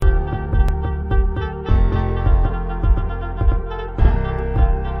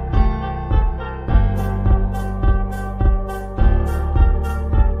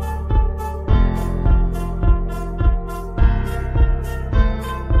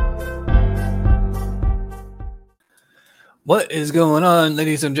What is going on,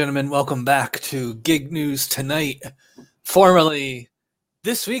 ladies and gentlemen? Welcome back to Gig News Tonight, formerly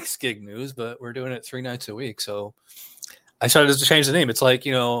this week's Gig News, but we're doing it 3 nights a week. So I started to change the name. It's like,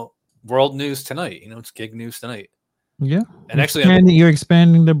 World News Tonight. It's Gig News Tonight. Yeah. And actually, you're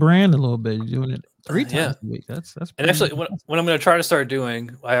expanding the brand a little bit. You're doing it 3 times a week. That's and actually, what I'm going to try to start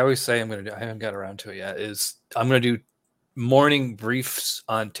doing, I always say I'm going to do, I haven't got around to it yet, is I'm going to do morning briefs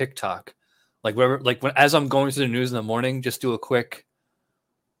on TikTok. As I'm going through the news in the morning, just do a quick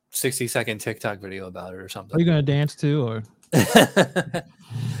 60-second TikTok video about it or something. Are you gonna dance too, or?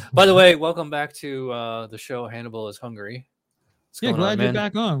 By the way, welcome back to the show. Hannibal is Hungry. Glad you're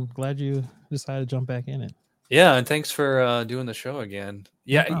back on. Glad you decided to jump back in it. Yeah, and thanks for doing the show again.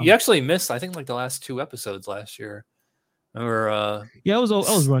 Yeah, no, you actually missed, I think, like the last 2 episodes last year. Remember? I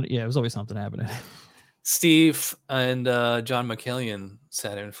was running. Yeah, it was always something happening. Steve and John McKillian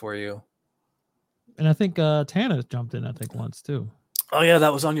sat in for you. And I think Tana jumped in, once too. Oh, yeah,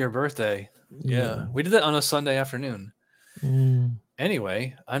 that was on your birthday. Yeah. We did that on a Sunday afternoon.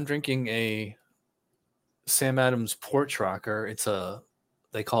 Anyway, I'm drinking a Sam Adams Porch Rocker.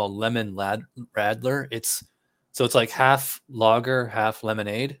 They call Lemon Radler. It's like half lager, half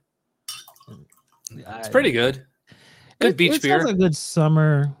lemonade. It's pretty good. Good beach beer. It sounds like good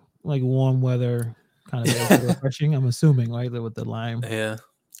summer, like warm weather kind of refreshing. I'm assuming, right, with the lime. Yeah.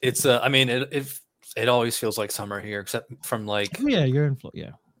 It's it always feels like summer here, except from you're in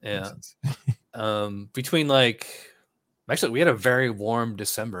Florida. Yeah. Between actually we had a very warm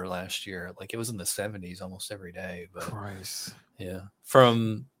December last year. Like it was in the 70s almost every day. But Christ. Yeah.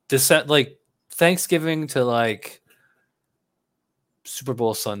 From Thanksgiving to Super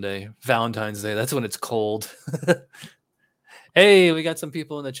Bowl Sunday, Valentine's Day. That's when it's cold. Hey, we got some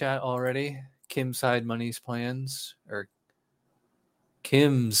people in the chat already. Kim's Side Money Plans.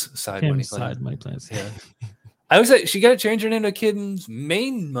 Yeah. I always say she got to change her name to Kim's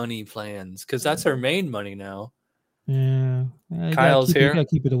Main Money Plans because that's her main money now. Yeah. Kyle's here. You gotta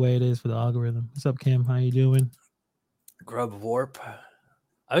keep it the way it is for the algorithm. What's up, Kim? How you doing? Grub Warp.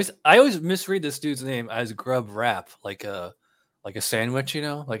 I always misread this dude's name as Grub Wrap, like a sandwich,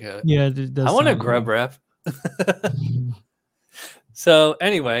 I want a Grub Wrap. So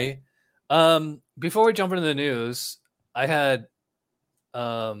anyway, before we jump into the news, I had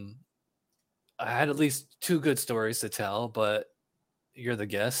at least 2 good stories to tell, but you're the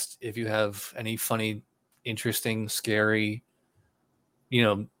guest. If you have any funny, interesting, scary,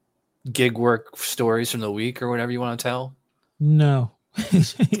 gig work stories from the week or whatever you want to tell. No,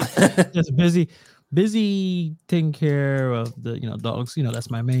 just busy taking care of the dogs. That's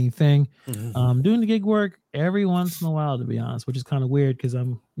my main thing. Doing the gig work every once in a while, to be honest, which is kind of weird because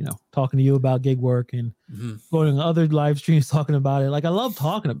I'm talking to you about gig work and going to other live streams talking about it. Like I love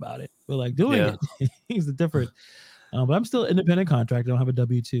talking about it, but doing it is different. But I'm still independent contractor. I don't have a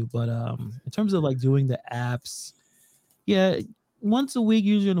W-2. But in terms of doing the apps, once a week,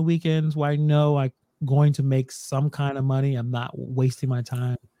 usually on the weekends, where I know I'm going to make some kind of money. I'm not wasting my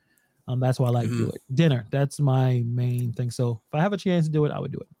time. That's why I like to do it. Dinner, that's my main thing. So if I have a chance to do it, I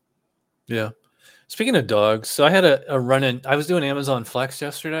would do it. Yeah. Speaking of dogs, so I had a run-in. I was doing Amazon Flex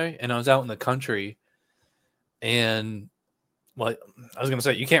yesterday, and I was out in the country. And, I was going to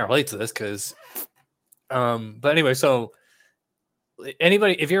say, you can't relate to this because, but anyway, so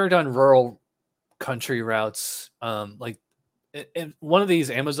anybody, if you've ever done rural country routes, in one of these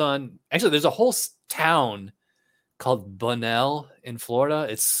Amazon, actually, there's a whole town called Bunnell in Florida.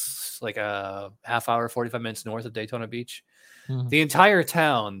 It's like a half hour, 45 minutes north of Daytona Beach. The entire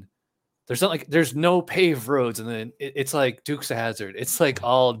town, there's no paved roads, and then it's like Dukes of Hazzard. It's like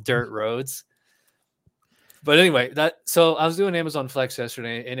all dirt roads. But anyway, so I was doing Amazon Flex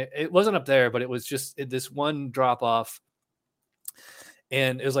yesterday, and it wasn't up there, but it was just this one drop off,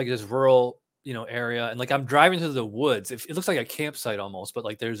 and it was like this rural area, and I'm driving through the woods. It looks like a campsite almost, but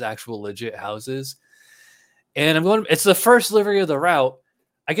there's actual legit houses. And I'm going, it's the first delivery of the route.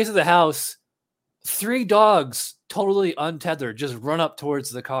 I get to the house, 3 dogs, totally untethered, just run up towards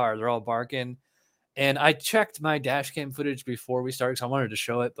the car. They're all barking. And I checked my dash cam footage before we started because I wanted to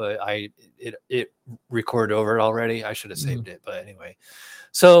show it, but it recorded over it already. I should have saved it. But anyway,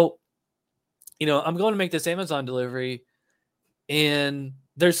 so, I'm going to make this Amazon delivery, and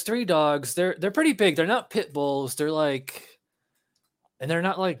there's 3 dogs. They're pretty big. They're not pit bulls. And they're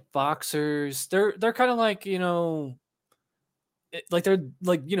not like boxers. They're kind of they're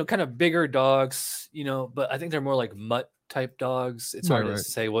kind of bigger dogs, but I think they're more like mutt type dogs. It's hard to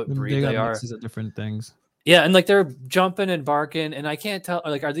say what breed they are. Mixes of different things. Yeah, and they're jumping and barking, and I can't tell.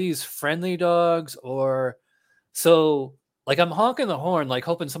 Are these friendly dogs or so? I'm honking the horn,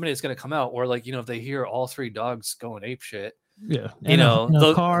 hoping somebody is going to come out, or if they hear all 3 dogs going ape shit, Yeah, you know,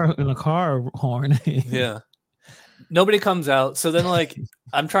 in a car horn. Yeah, nobody comes out. So then, like,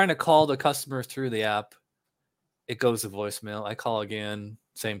 I'm trying to call the customer through the app. It goes to voicemail. I call again,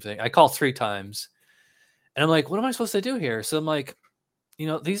 same thing. I call 3 times, and I'm like, what am I supposed to do here? So I'm like, you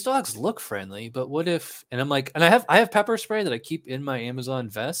know, these dogs look friendly, but what if? And I'm like, and I have pepper spray that I keep in my Amazon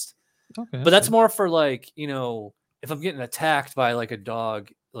vest, Okay, but that's more for like, you know, if I'm getting attacked by like a dog,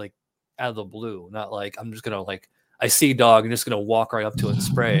 like out of the blue, not like I'm just gonna like I see dog and just gonna walk right up to it and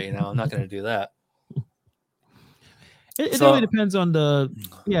spray. You know, I'm not gonna do that. It definitely depends on the.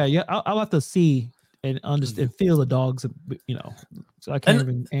 Yeah. I'll have to see and understand, feel the dogs. You know, so I can't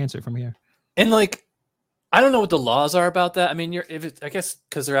even answer from here. And like, I don't know what the laws are about that. I mean, I guess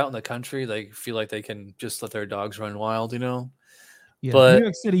because they're out in the country, they feel like they can just let their dogs run wild, you know. Yeah, but New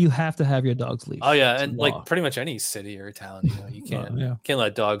York City, you have to have your dogs leash. Oh yeah, and like pretty much any city or town, you know, you can't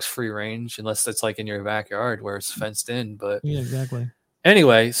let dogs free range unless it's like in your backyard where it's fenced in. But yeah, exactly.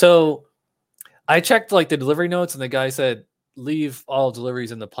 Anyway, so I checked like the delivery notes, and the guy said leave all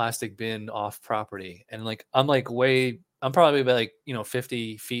deliveries in the plastic bin off property. And like I'm probably like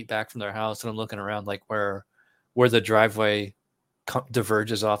 50 feet back from their house, and I'm looking around like where the driveway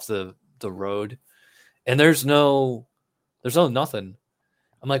diverges off the road, and there's no nothing.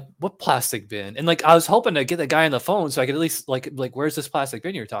 I'm like, what plastic bin? And like I was hoping to get the guy on the phone so I could at least like where's this plastic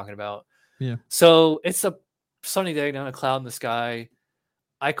bin you're talking about? Yeah. So it's a sunny day, not a cloud in the sky.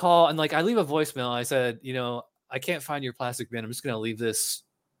 I call and like I leave a voicemail. I said, I can't find your plastic bin. I'm just gonna leave this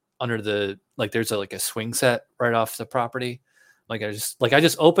under the there's a swing set right off the property. I just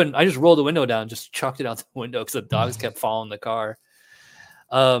rolled the window down, just chucked it out the window because the dogs kept following the car.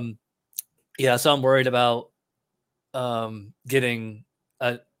 Yeah, so I'm worried about getting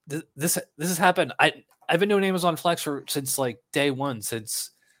this has happened. I've been doing Amazon Flex since like day one,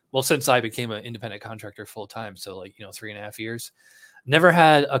 since I became an independent contractor full time. So 3.5 years. Never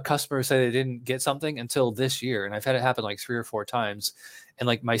had a customer say they didn't get something until this year, and I've had it happen like 3 or 4 times, and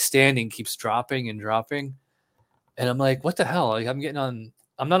like my standing keeps dropping and dropping, and I'm like, what the hell? Like I'm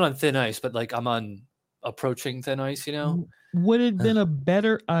not on thin ice, but like I'm on approaching thin ice. Would it have been a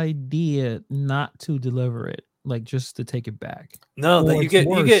better idea not to deliver it, like just to take it back? No, that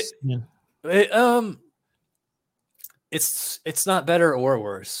it's not better or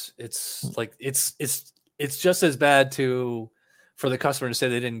worse. It's like it's just as bad for the customer to say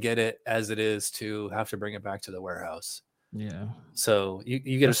they didn't get it as it is to have to bring it back to the warehouse. Yeah. So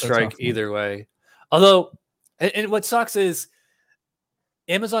you get a strike either way. Although, and what sucks is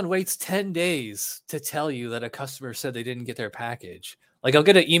Amazon waits 10 days to tell you that a customer said they didn't get their package. Like I'll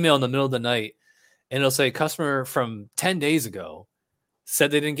get an email in the middle of the night and it'll say customer from 10 days ago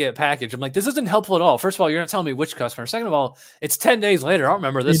said they didn't get a package. I'm like, this isn't helpful at all. First of all, you're not telling me which customer. Second of all, it's 10 days later. I don't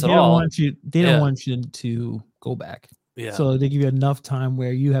remember this at all. They don't want you to go back. Yeah. So they give you enough time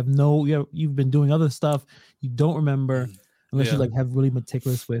where you've been doing other stuff. You don't remember unless you have really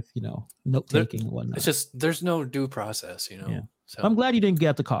meticulous with, note taking and whatnot. It's just, there's no due process, Yeah. So I'm glad you didn't get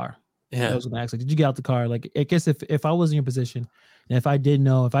out the car. Yeah. I was going to ask, did you get out the car? Like, I guess if I was in your position and if I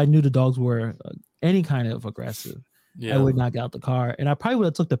knew the dogs were any kind of aggressive, I would not get out the car, and I probably would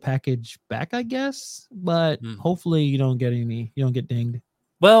have took the package back, I guess. But hopefully you don't get dinged.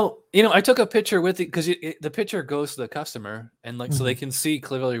 Well, I took a picture with it because the picture goes to the customer, and so they can see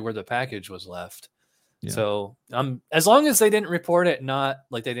clearly where the package was left. Yeah. So as long as they didn't report it, not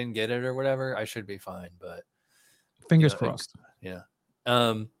like they didn't get it or whatever, I should be fine. But fingers crossed. Yeah.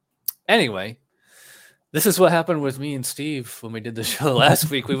 Anyway, this is what happened with me and Steve when we did the show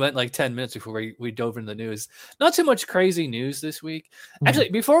last week. We went like 10 minutes before we dove into the news. Not too much crazy news this week. Actually,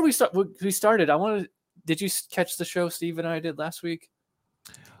 before we started, did you catch the show Steve and I did last week?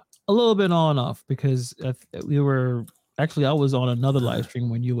 A little bit on and off because I was on another live stream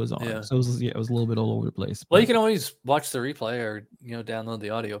when you was on. Yeah. So it was a little bit all over the place. Well, you can always watch the replay or download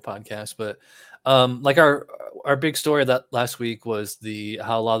the audio podcast. But like our big story that last week was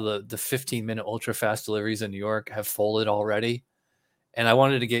how a lot of the 15-minute ultra fast deliveries in New York have folded already. And I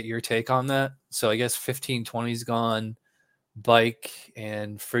wanted to get your take on that. So I guess 1520's gone. Bike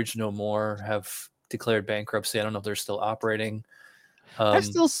and Fridge No More have declared bankruptcy. I don't know if they're still operating. I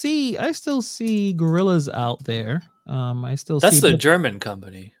still see Gorillas out there. That's the German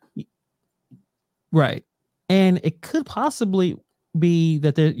company, right? And it could possibly be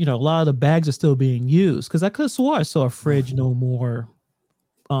that there, a lot of the bags are still being used because I could have swore I saw a Fridge No More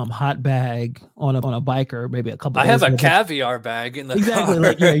hot bag on a biker maybe a couple. I have a caviar bag in the exactly car.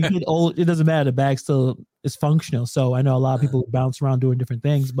 Like you get old. It doesn't matter. The bag still is functional. So I know a lot of people bounce around doing different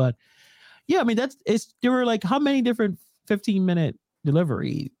things, but yeah, I mean there were like how many different 15-minute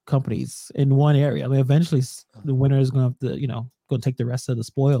delivery companies in one area. I mean, eventually the winner is going to have to, go take the rest of the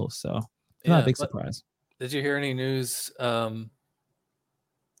spoils. So it's not a big surprise. Did you hear any news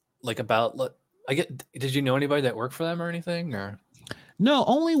like about did you know anybody that worked for them or anything? Or no,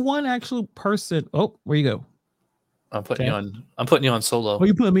 only one actual person. Oh, where you go? I'm putting you on solo. Oh,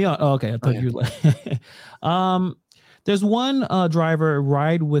 you putting me on? Oh, okay. I thought you were like there's one driver,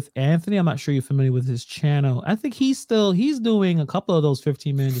 Ride with Anthony. I'm not sure you're familiar with his channel. I think he's doing a couple of those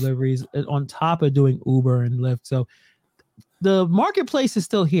 15-minute deliveries on top of doing Uber and Lyft. So the marketplace is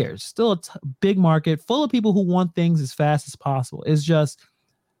still here. It's still a big market full of people who want things as fast as possible. It's just,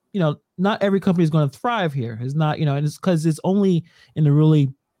 not every company is going to thrive here. It's not, and it's because it's only in the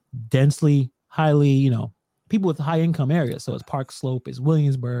really densely, highly, people with high income areas. So it's Park Slope, it's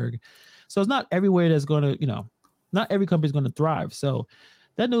Williamsburg. So it's not everywhere that's going to, not every company is going to thrive. So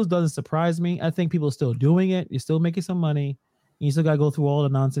that news doesn't surprise me. I think people are still doing it. You're still making some money. And you still got to go through all the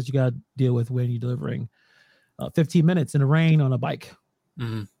nonsense you got to deal with when you're delivering 15 minutes in the rain on a bike.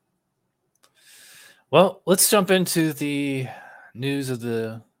 Mm-hmm. Well, let's jump into the news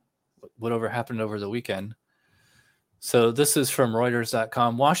of whatever happened over the weekend. So this is from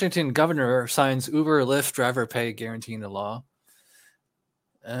Reuters.com. Washington governor signs Uber Lyft driver pay guarantee into law.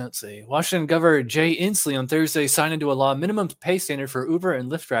 Let's see. Washington Governor Jay Inslee on Thursday signed into a law minimum pay standard for Uber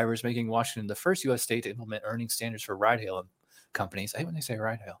and Lyft drivers, making Washington the first U.S. state to implement earnings standards for ride-hail companies. I hate when they say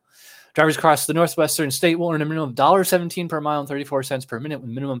ride-hail. Drivers across the northwestern state will earn a minimum of $1.17 per mile and 34 cents per minute, with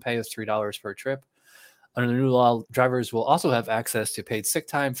minimum pay of $3 per trip. Under the new law, drivers will also have access to paid sick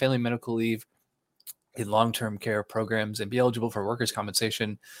time, family medical leave, in long-term care programs, and be eligible for workers'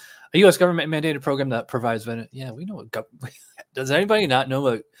 compensation, a U.S. government-mandated program that provides benefits. Yeah, we know what. Does anybody not know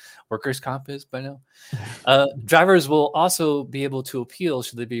what workers' comp is by now? Drivers will also be able to appeal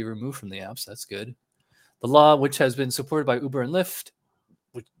should they be removed from the apps. That's good. The law, which has been supported by Uber and Lyft,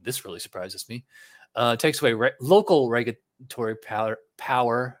 which this really surprises me, takes away local regulatory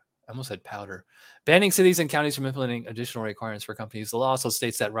power. I almost said powder. Banning cities and counties from implementing additional requirements for companies. The law also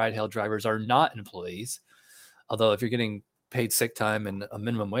states that ride-hail drivers are not employees. Although if you're getting paid sick time and a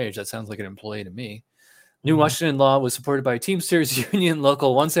minimum wage, that sounds like an employee to me. New Washington law was supported by Teamsters Union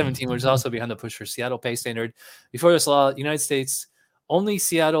Local 117, which is also behind the push for Seattle pay standard. Before this law, United States, only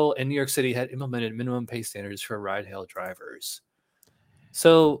Seattle and New York City had implemented minimum pay standards for ride-hail drivers.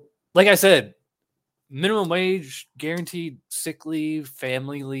 So, like I said, minimum wage, guaranteed sick leave,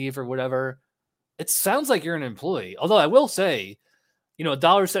 family leave, or whatever. It sounds like you're an employee. Although I will say,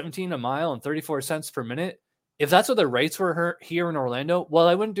 $1.17 a mile and 34 cents per minute. If that's what the rates were here in Orlando, well,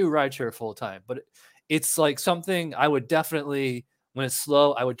 I wouldn't do rideshare full time, but it's like something I would definitely, when it's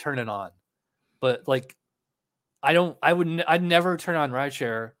slow, I would turn it on. But like, I'd never turn on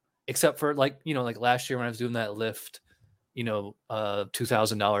rideshare except for like last year when I was doing that Lyft,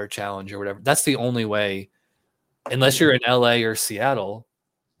 $2,000 challenge or whatever. That's the only way, unless you're in LA or Seattle.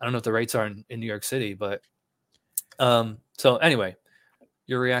 I don't know if the rates are in New York City, but so anyway,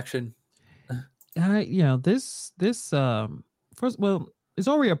 your reaction? This first, well, it's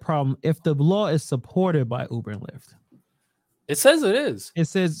already a problem if the law is supported by Uber and Lyft. It says it is. It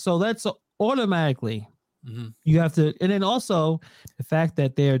says so. That's automatically you have to, and then also the fact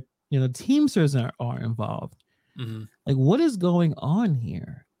that they're Teamsters are involved. Like, what is going on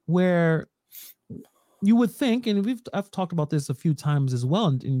here? Where you would think, and I've talked about this a few times as well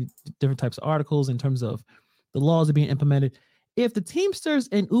in different types of articles in terms of the laws are being implemented. If the Teamsters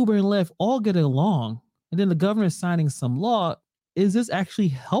and Uber and Lyft all get along, and then the governor is signing some law, is this actually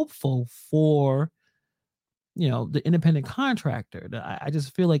helpful for the independent contractor? I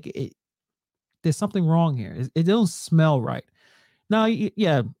just feel like there's something wrong here. It don't smell right. Now,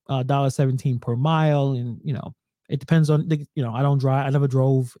 yeah, $1.17 per mile, and it depends on I don't drive. I never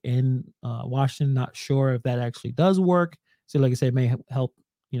drove in Washington. Not sure if that actually does work. So, like I said, it may help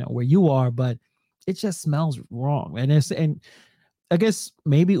where you are, but it just smells wrong. And I guess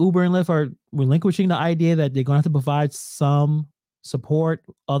maybe Uber and Lyft are relinquishing the idea that they're going to have to provide some support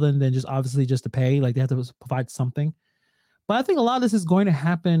other than just obviously just to pay. Like they have to provide something. But I think a lot of this is going to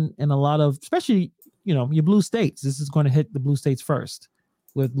happen in a lot of, especially your blue states. This is going to hit the blue states first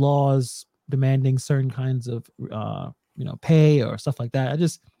with laws demanding certain kinds of pay or stuff like that. I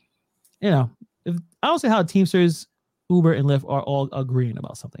just I don't see how Teamsters, Uber, and Lyft are all agreeing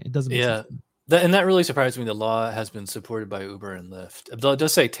about something. It doesn't make sense. And that really surprised me. The law has been supported by Uber and Lyft. Though it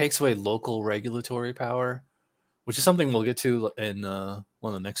does say it takes away local regulatory power, which is something we'll get to in one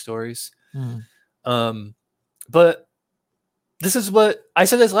of the next stories. But this is what I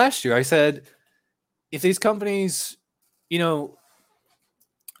said this last year. I said, if these companies,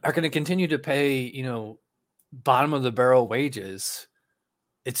 are going to continue to pay, bottom of the barrel wages,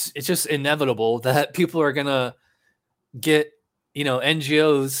 it's just inevitable that people are gonna get,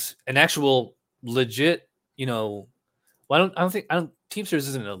 NGOs, an actual legit, well, I don't Teamsters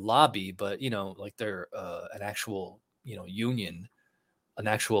isn't a lobby, but like they're an actual, union, an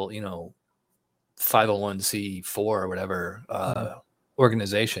actual, 501c4 or whatever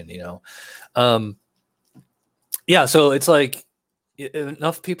organization, yeah, so it's like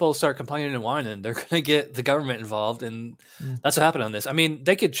enough people start complaining and whining, they're gonna get the government involved, and that's what happened on this. I mean,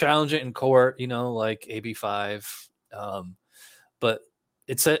 they could challenge it in court, like AB5, but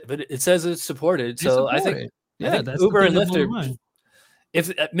it says it's supported. So I think that's Uber and the thing that blew Lyft my are, mind.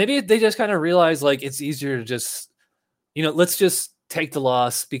 if maybe they just kind of realize like it's easier to just, let's just take the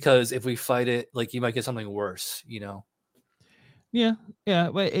loss, because if we fight it, like you might get something worse. Yeah,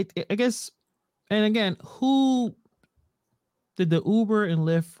 but I guess, and again, who did the Uber and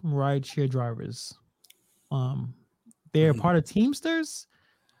Lyft rideshare drivers? They're part of Teamsters.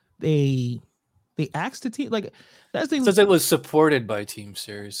 They asked the team, like, that's the thing. Says it was supported by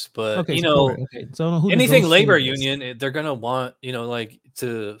Teamsters, but Okay, supported. Okay, so I don't know who anything labor negotiated this. union, they're gonna want, like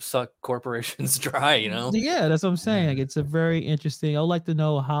to suck corporations dry. Yeah, that's what I'm saying. Like, it's a very interesting. I'd like to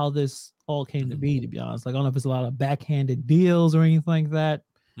know how this all came to be be honest. Like, I don't know if it's a lot of backhanded deals or anything like that,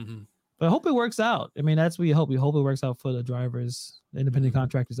 but I hope it works out. I mean, that's what we hope. We hope it works out for the drivers, the independent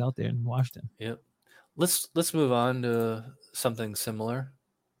contractors out there in Washington. Yep. Let's move on to something similar.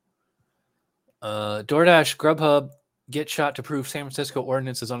 DoorDash, GrubHub get shot to prove San Francisco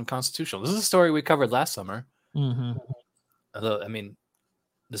ordinance is unconstitutional. This is a story we covered last summer. Although, I mean,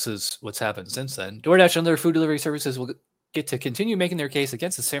 this is what's happened since then. DoorDash and other food delivery services will get to continue making their case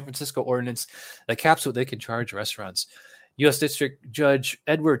against the San Francisco ordinance that caps what they can charge restaurants. U.S. District Judge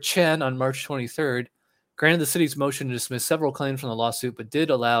Edward Chen on March 23rd granted the city's motion to dismiss several claims from the lawsuit, but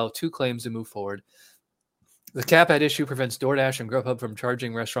did allow 2 claims to move forward. The cap at issue prevents DoorDash and GrubHub from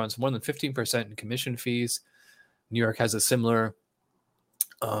charging restaurants more than 15% in commission fees. New York has a similar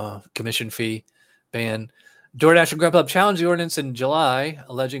commission fee ban. DoorDash and GrubHub challenged the ordinance in July,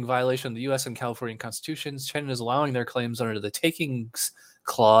 alleging violation of the U.S. and California constitutions. Chen is allowing their claims under the takings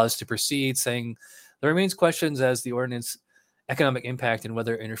clause to proceed, saying there remains questions as the ordinance economic impact and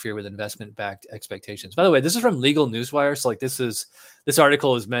whether it interfere with investment-backed expectations. By the way, this is from Legal Newswire, so like this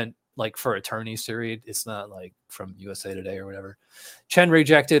article is meant like for attorneys to read. It's not like from USA Today or whatever. Chen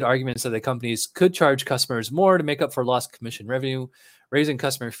rejected arguments that the companies could charge customers more to make up for lost commission revenue. Raising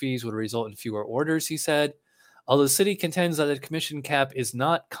customer fees would result in fewer orders, he said. Although the city contends that the commission cap is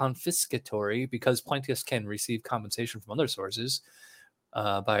not confiscatory because plaintiffs can receive compensation from other sources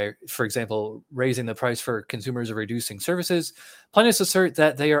by, for example, raising the price for consumers or reducing services, plaintiffs assert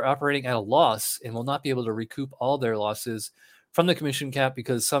that they are operating at a loss and will not be able to recoup all their losses from the commission cap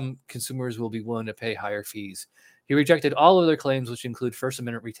because some consumers will be willing to pay higher fees. He rejected all of their claims, which include First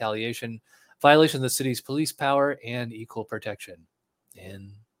Amendment retaliation, violation of the city's police power, and equal protection.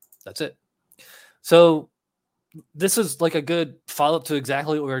 And that's it. So this is like a good follow-up to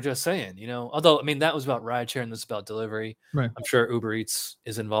exactly what we were just saying, although, I mean, that was about rideshare and this is about delivery. Right. I'm sure Uber Eats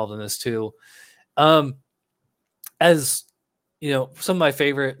is involved in this too. As some of my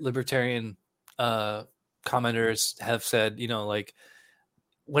favorite libertarian commenters have said, like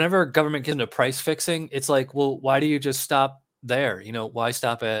whenever government gets into price fixing, it's like, well, why do you just stop there? Why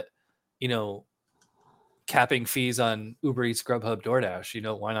stop at, capping fees on Uber Eats, GrubHub,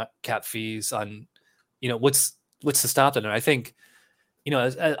 DoorDash? Why not cap fees on, what's to stop it? And I think,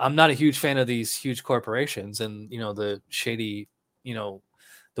 I'm not a huge fan of these huge corporations and, the shady, the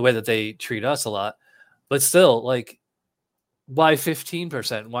way that they treat us a lot, but still, like, why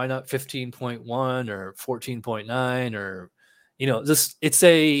 15%? Why not 15.1 or 14.9 or, this, it's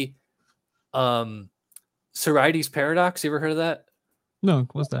a, Sorites paradox. You ever heard of that? No.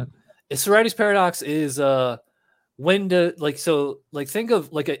 What's that? A Sorites paradox is, when to think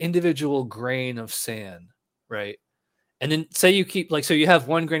of like an individual grain of sand, right? And then say you keep so you have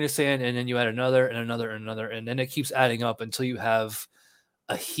one grain of sand and then you add another and another and another, and then it keeps adding up until you have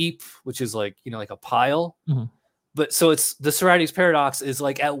a heap, which is like, like a pile. But so it's the Sorites paradox is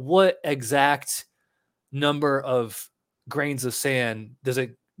like, at what exact number of grains of sand does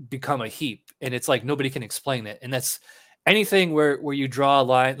it become a heap? And it's like, nobody can explain it. And that's anything where you draw a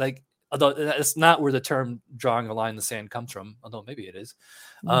line, like, although that's not where the term drawing a line in the sand comes from, although maybe it is.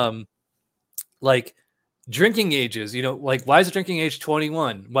 Like drinking ages, like, why is the drinking age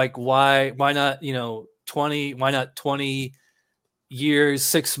 21? Like, why not, 20, why not 20 years,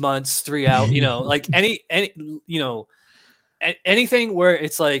 6 months, 3 out, like any, anything where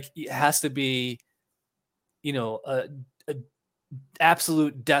it's like, it has to be, a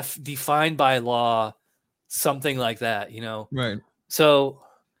absolute defined by law, something like that, Right. So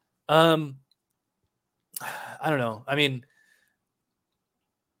I don't know. I mean,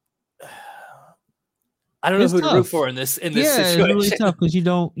 I don't know It's who to root tough. for in this Yeah, it's really situation. tough because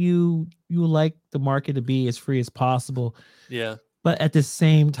you like the market to be as free as possible, Yeah. but at the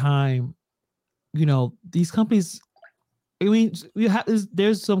same time, these companies. I mean,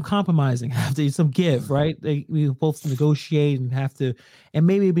 there's some compromising, have to some give, right? We both negotiate and have to, and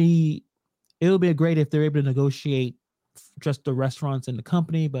maybe it'll be great if they're able to negotiate just the restaurants and the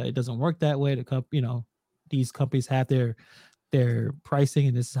company, but it doesn't work that way. These companies have their pricing,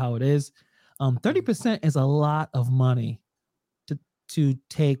 and this is how it is. 30% is a lot of money to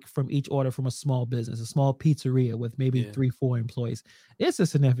take from each order from a small business, a small pizzeria with maybe 3-4 employees. It's a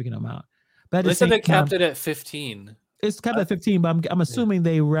significant amount. But at They the said same they capped time, it at 15. it's capped at 15, but I'm assuming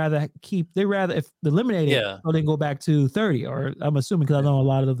they rather if eliminate it, Yeah. or they go back to 30. Or I'm assuming, because I know a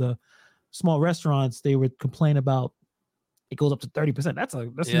lot of the small restaurants, they would complain about it goes up to 30%. That's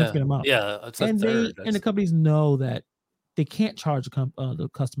a significant amount. Yeah, it's a And third. the companies know that they can't charge the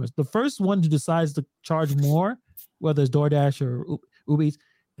customers. The first one who decides to charge more, whether it's DoorDash or Uber Eats,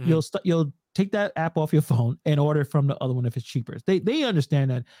 you'll take that app off your phone and order from the other one if it's cheaper. They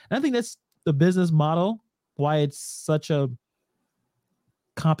understand that. And I think that's the business model, why it's such a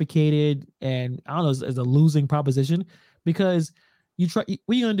complicated, and I don't know, as a losing proposition, because what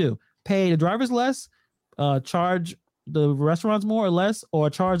are you gonna do? Pay the drivers less, charge the restaurants more or less, or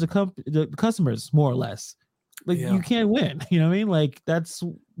charge the customers more or less? Like, you can't win. You know what I mean? Like, that's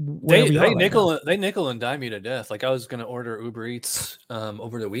where we are right now. They nickel and dime you to death. Like, I was gonna order Uber Eats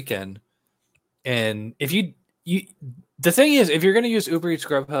over the weekend, and if you the thing is, if you're gonna use Uber Eats,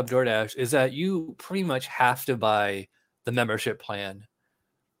 GrubHub, DoorDash, is that you pretty much have to buy the membership plan.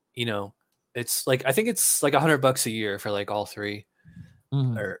 It's like, I think it's like $100 a year for like all three,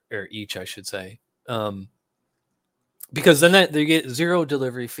 or each, I should say. Because then they get 0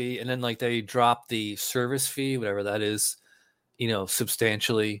 delivery fee, and then like they drop the service fee, whatever that is,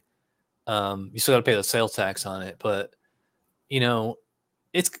 substantially. You still got to pay the sales tax on it, but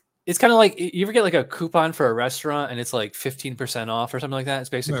it's kind of like, you ever get like a coupon for a restaurant and it's like 15% off or something like that. It's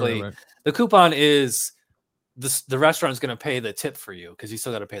basically Right. The coupon is the restaurant's going to pay the tip for you, because you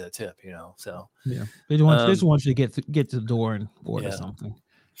still got to pay the tip. So yeah, they just want you to get to the door and order something.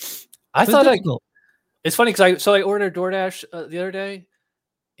 I thought it's funny because I ordered DoorDash the other day,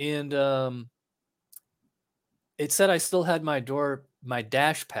 and it said I still had my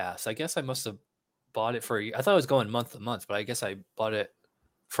Dash Pass. I guess I must have bought it I thought it was going month to month, but I guess I bought it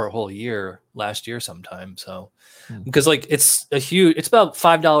for a whole year last year sometime. So because like it's about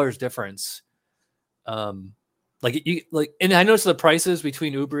 $5 difference. And I noticed the prices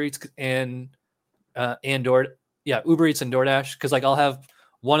between Uber Eats and Uber Eats and DoorDash, because like I'll have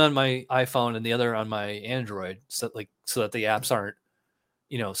one on my iPhone and the other on my Android, so that the apps aren't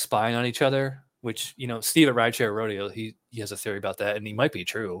spying on each other. Which Steve at Rideshare Rodeo, he has a theory about that, and he might be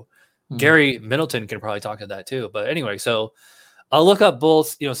true. Gary Middleton can probably talk to that too. But anyway, so I'll look up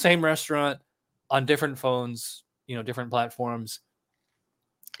both, same restaurant on different phones, different platforms.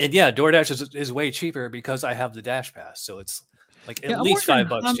 And yeah, DoorDash is way cheaper because I have the Dash Pass. So it's like at least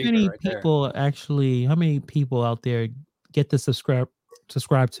 $5 cheaper right there. How many people out there get to subscribe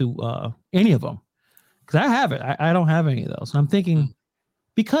to any of them? Because I have it. I don't have any of those. And I'm thinking,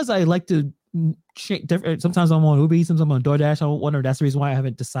 because I like to sometimes I'm on Uber Eats, sometimes I'm on DoorDash. I wonder, that's the reason why I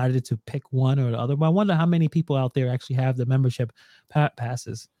haven't decided to pick one or the other. But I wonder how many people out there actually have the membership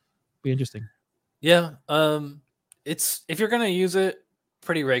passes. Be interesting. Yeah. It's, if you're gonna use it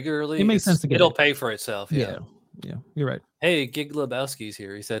pretty regularly, it makes sense to get it'll pay for itself. Yeah, you're right. Hey, Gig Lebowski's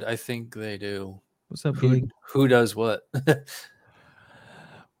here. He said, I think they do. What's up, Gig? Who does what?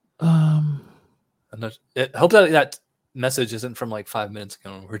 I'm not. I hope that message isn't from like 5 minutes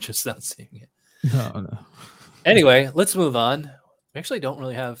ago and we're just not seeing it. No. Anyway, let's move on. We actually don't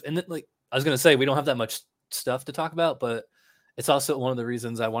really have, and like I was gonna say, we don't have that much stuff to talk about, but it's also one of the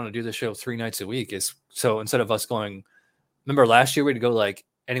reasons I want to do the show 3 nights a week, is so instead of us going, remember last year we'd go like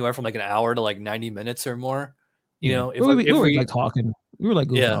anywhere from like an hour to like 90 minutes or more. If we were like talking, we were like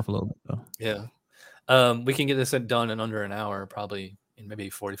goofing off a little bit though. Yeah. We can get this done in under an hour, probably in maybe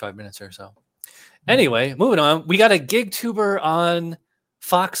 45 minutes or so. Anyway, moving on. We got a gig tuber on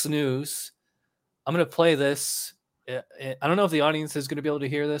Fox News. I'm going to play this. I don't know if the audience is going to be able to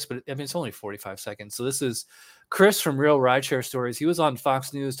hear this, but I mean, it's only 45 seconds. So this is Chris from Real Rideshare Stories. He was on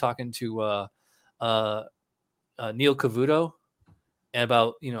Fox News talking to Neil Cavuto, and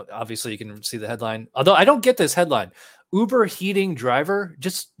about, obviously you can see the headline. Although I don't get this headline. Uber heating driver.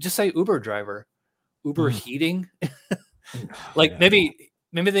 Just say Uber driver. Uber heating. Like maybe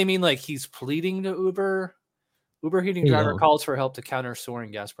they mean like he's pleading to Uber. Uber heating driver calls for help to counter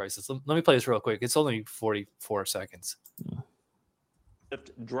soaring gas prices. Let me play this real quick. It's only 44 seconds.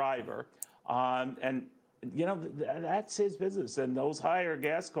 Driver, and you know that's his business, and those higher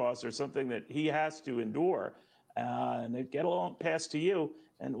gas costs are something that he has to endure, and they get along past to you.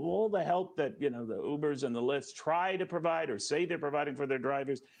 And all the help that the Ubers and the Lyfts try to provide or say they're providing for their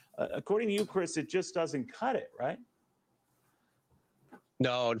drivers, according to you, Chris, it just doesn't cut it, right?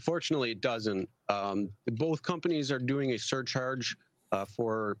 No, unfortunately, it doesn't. Both companies are doing a surcharge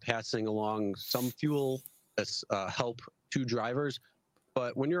for passing along some fuel as help to drivers.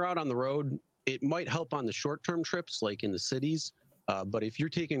 But when you're out on the road, it might help on the short-term trips, like in the cities. But if you're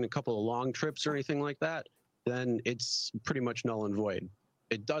taking a couple of long trips or anything like that, then it's pretty much null and void.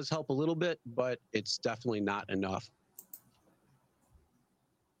 It does help a little bit, but it's definitely not enough.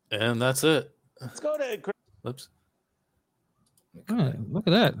 And that's it. Let's go to Chris. Whoops. Right, look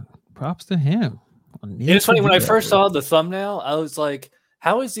at that. Props to him. It's funny, when I first saw the thumbnail, I was like,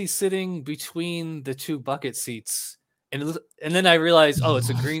 how is he sitting between the two bucket seats? And then I realized, oh, it's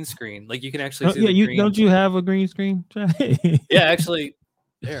a green screen. Like you can actually see the green. Don't you have a green screen? Yeah, actually,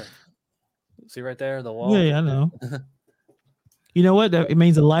 there. See right there, the wall? Yeah, I know. You know what? It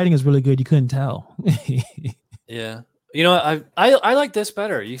means the lighting is really good. You couldn't tell. Yeah. You know, I like this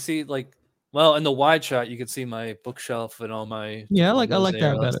better. You see, like, well, in the wide shot, you can see my bookshelf and all my. Yeah, I like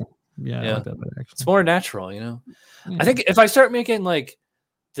that better. Yeah, I like that better, actually. It's more natural, you know. Yeah. I think if I start making like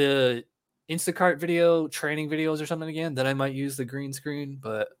the Instacart video training videos or something again, then I might use the green screen.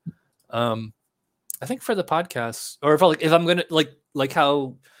 But I think for the podcast, or if I'm gonna like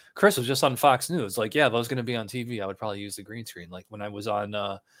how Chris was just on Fox News, like, yeah, if I was gonna be on TV, I would probably use the green screen. Like when I was on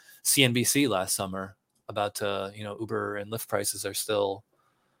CNBC last summer about Uber and Lyft prices are still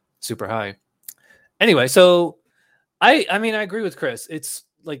super high. Anyway, so I mean I agree with Chris. It's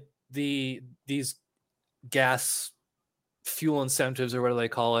like these gas fuel incentives or whatever they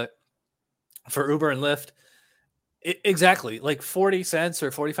call it for Uber and Lyft. Exactly, like 40 cents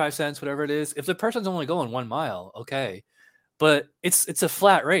or 45 cents, whatever it is. If the person's only going 1 mile, okay, but it's a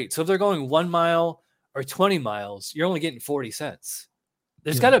flat rate. So if they're going 1 mile or 20 miles, you're only getting 40 cents.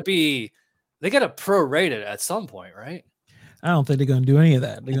 There's got to be, they got to prorate it at some point, right? I don't think they're going to do any of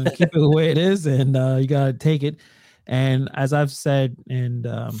that. They're going to keep it the way it is, and you got to take it. And as I've said, and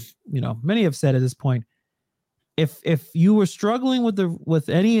many have said at this point, if you were struggling with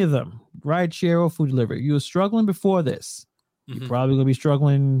any of them, rideshare or food delivery, you were struggling before this, you're probably going to be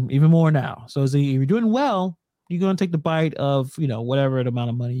struggling even more now. So if you're doing well, you're going to take the bite of whatever the amount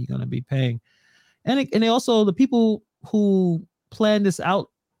of money you're going to be paying. And also the people who planned this out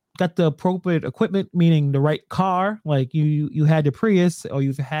got the appropriate equipment, meaning the right car. Like you had the Prius, or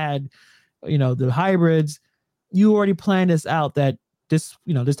you've had the hybrids. You already planned this out, that this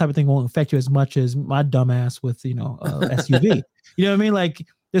type of thing won't affect you as much as my dumbass with SUV. You know what I mean? Like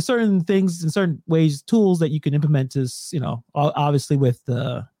there's certain things in certain ways, tools that you can implement to obviously with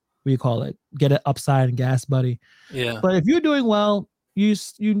the get it upside and gas buddy. Yeah. But if you're doing well, you're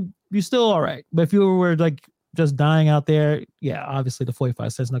still all right. But if you were like just dying out there, yeah, obviously the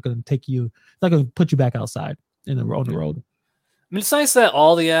 45 cents not going to put you back outside on the road. I mean, it's nice that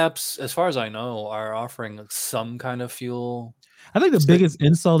all the apps, as far as I know, are offering some kind of fuel. I think the biggest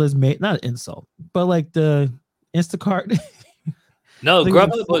insult is not insult, but like the Instacart. No,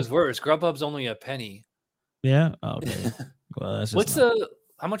 GrubHub was worse. GrubHub's only a penny. Yeah. Okay. Well, that's just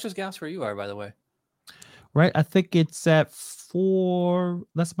how much is gas where you are, by the way? Right. I think it's at 4.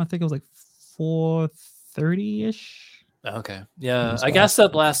 Last time I think it was like 430-ish. Okay. Yeah. I gassed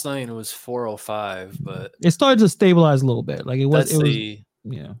up last night and it was 405, but it started to stabilize a little bit. Like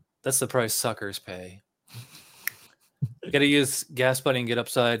that's the price suckers pay. You gotta use gas buddy and get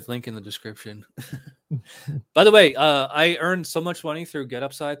upside, link in the description. By the way, I earned so much money through Get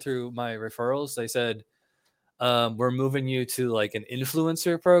Upside through my referrals. They said we're moving you to like an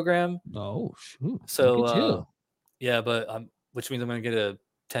influencer program. Oh shoot. So yeah, but which means I'm gonna get a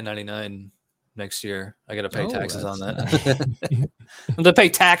 1099 next year. I got to pay taxes on that. Nice. I'm going to pay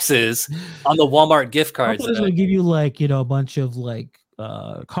taxes on the Walmart gift cards. They're going to give you like, a bunch of like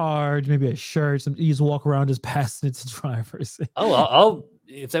cards, maybe a shirt. You just walk around just passing it to drivers. Oh, I'll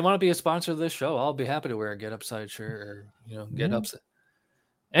if they want to be a sponsor of this show, I'll be happy to wear a Get Upside shirt or, Get Upside.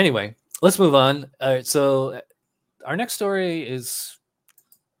 Anyway, let's move on. All right. So our next story is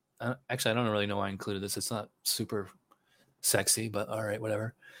actually, I don't really know why I included this. It's not super sexy, but all right,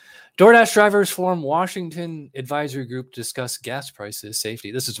 whatever. DoorDash drivers form Washington advisory group to discuss gas prices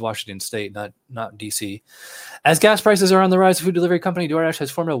safety. This is Washington State, not DC. As gas prices are on the rise, food delivery company DoorDash has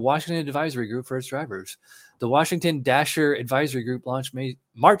formed a Washington advisory group for its drivers. The Washington Dasher Advisory Group launched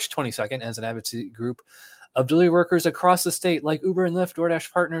March 22nd as an advocacy group of delivery workers across the state. Like Uber and Lyft,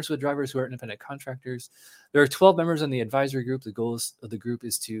 DoorDash partners with drivers who are independent contractors. There are 12 members in the advisory group. The goals of the group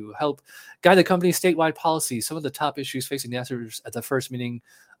is to help guide the company's statewide policy. Some of the top issues facing Dashers at the first meeting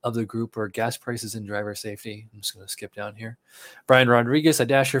of the group were gas prices and driver safety. I'm just going to skip down here. Brian Rodriguez, a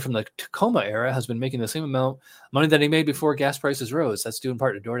Dasher from the Tacoma era, has been making the same amount of money that he made before gas prices rose. That's due in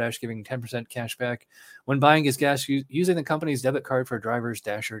part to DoorDash giving 10% cash back when buying his gas using the company's debit card for drivers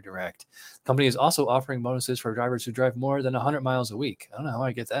Dasher Direct. The company is also offering bonuses for drivers who drive more than 100 miles a week. I don't know how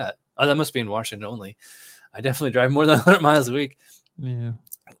I get that. Oh, that must be in Washington only. I definitely drive more than 100 miles a week. Yeah.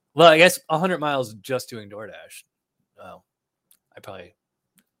 Well, I guess 100 miles just doing DoorDash. Oh, I probably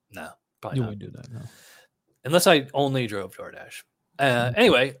not. You wouldn't do that, no. Unless I only drove DoorDash.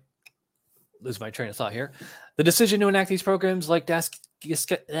 Anyway, lose my train of thought here. The decision to enact these programs like gas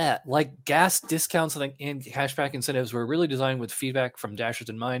discounts and cashback incentives were really designed with feedback from Dashers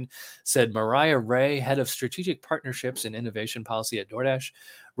in mind, said Mariah Ray, head of strategic partnerships and innovation policy at DoorDash.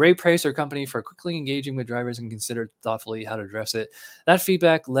 Ray praised her company for quickly engaging with drivers and considered thoughtfully how to address it. That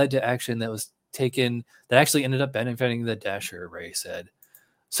feedback led to action that was taken that actually ended up benefiting the Dasher, Ray said.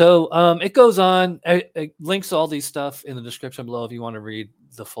 So it goes on. It links all these stuff in the description below if you want to read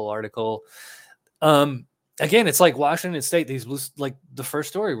the full article. Again, it's like Washington State. These like the first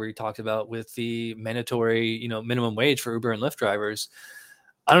story where he talked about with the mandatory, minimum wage for Uber and Lyft drivers.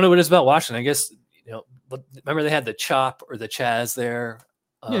 I don't know what it's about Washington. I guess but remember they had the CHOP or the Chaz there.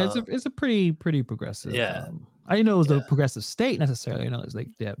 Yeah, it's a pretty progressive. Yeah, I didn't know it was a progressive state necessarily. I know it's like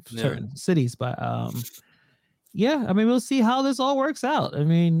they have certain cities, but yeah, I mean, we'll see how this all works out. I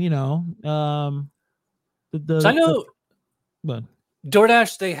mean, so I know, but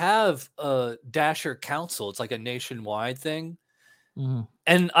DoorDash, they have a Dasher Council. It's like a nationwide thing. Mm-hmm.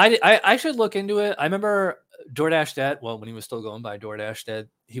 And I should look into it. I remember DoorDash Dad, when he was still going by DoorDash Dad,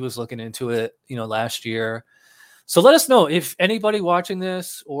 he was looking into it, last year. So let us know if anybody watching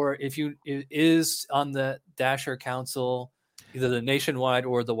this or if you is on the Dasher Council, either the nationwide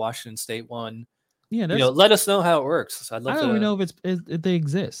or the Washington State one. Yeah, let us know how it works. I'd love I don't even know if they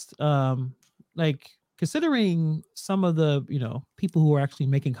exist. Like considering some of the people who are actually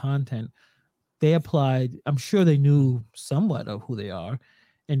making content, they applied. I'm sure they knew somewhat of who they are,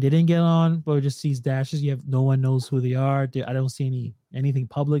 and they didn't get on. But just these Dashes, no one knows who they are. I don't see anything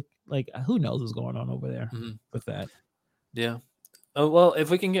public. Like who knows what's going on over there with that? Yeah. Oh well, if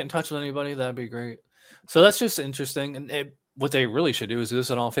we can get in touch with anybody, that'd be great. So that's just interesting. And what they really should do is do this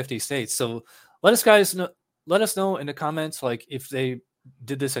in all 50 states. So let us know in the comments, like if they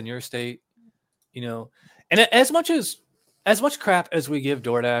did this in your state, and as much crap as we give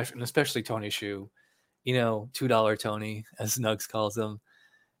DoorDash and especially Tony Shu, $2 Tony, as Nugs calls them,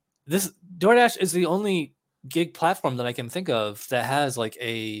 this DoorDash is the only gig platform that I can think of that has like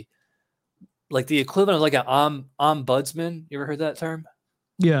the equivalent of like an ombudsman. You ever heard that term?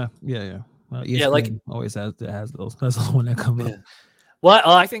 Yeah. Well, always has those. That's the one that comes up. Well,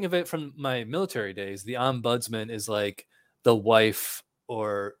 I think of it from my military days. The ombudsman is like the wife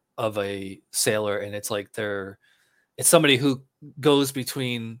of a sailor, and it's like it's somebody who goes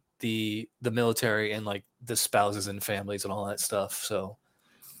between the military and like the spouses and families and all that stuff. So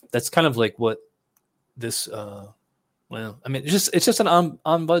that's kind of like what this. It's just an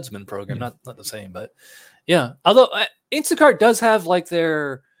ombudsman program, not the same, but yeah. Although Instacart does have like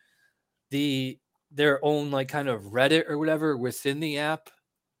their own like kind of Reddit or whatever within the app,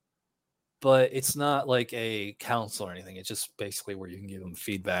 but it's not like a council or anything. It's just basically where you can give them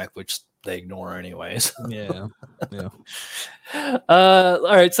feedback, which they ignore anyways. Yeah. All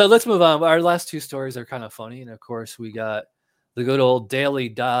right, so let's move on. Our last two stories are kind of funny, and of course we got the good old Daily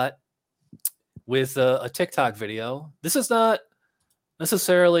Dot with a TikTok video. This is not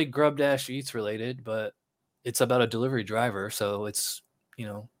necessarily GrubDash Eats related, but it's about a delivery driver, so it's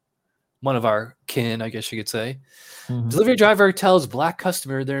one of our kin, I guess you could say. Mm-hmm. Delivery driver tells black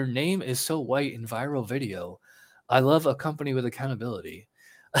customer their name is so white in viral video. I love a company with accountability.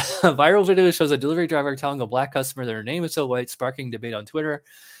 A viral video shows a delivery driver telling a black customer their name is so white, sparking debate on Twitter.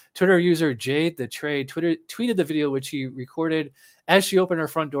 Twitter user Jade the Trade tweeted the video, which he recorded as she opened her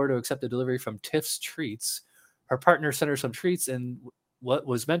front door to accept a delivery from Tiff's Treats. Her partner sent her some treats, and what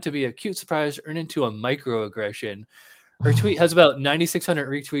was meant to be a cute surprise turned into a microaggression. Her tweet has about 9,600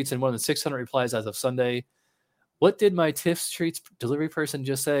 retweets and more than 600 replies as of Sunday. What did my Tiff's Treats delivery person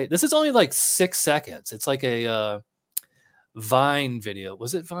just say? This is only like 6 seconds. It's like a Vine video.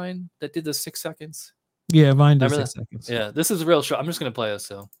 Was it Vine that did the 6 seconds? Yeah, Vine did 6 seconds. Yeah, this is real short. I'm just going to play this.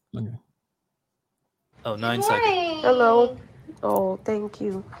 So. Okay. Oh, 9 seconds. Hello. Oh, thank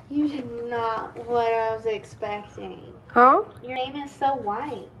you. You did not what I was expecting. Huh? Your name is so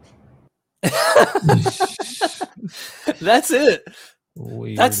white. That's it.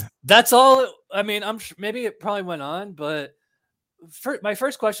 Weird. That's all. I mean, I'm sure maybe it probably went on, but my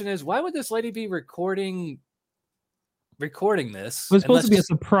first question is, why would this lady be recording this? It was supposed to be a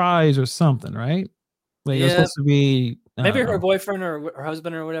surprise or something, right? Like it was supposed to be. Maybe her boyfriend or her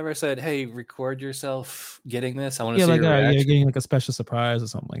husband or whatever said, "Hey, record yourself getting this. I want to see your reaction." Getting like a special surprise or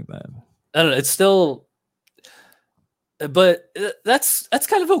something like that. I don't know. It's still, but that's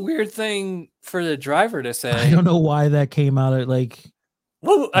kind of a weird thing for the driver to say. I don't know why that came out of like.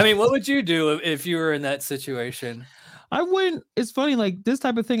 Well, I mean, what would you do if you were in that situation? I wouldn't. It's funny, like this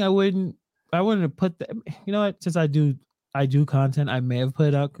type of thing. I wouldn't have put that. You know what? Since I do content, I may have put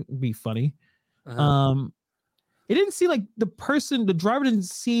it out. It'd be funny. It didn't seem like the driver didn't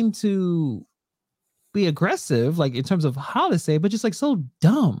seem to be aggressive, like in terms of how to say, but just like so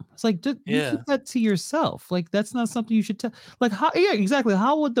dumb. It's like, just you keep that to yourself. Like that's not something you should tell. Like how? Yeah, exactly.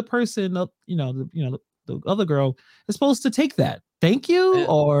 How would the person, the other girl is supposed to take that? Thank you,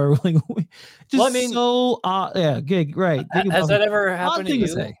 or like just gig right. Has that ever happened to you?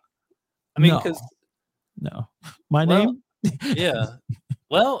 Say. I mean, because no, my name. Yeah.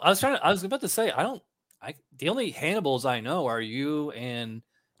 Well, I was about to say the only Hannibals I know are you and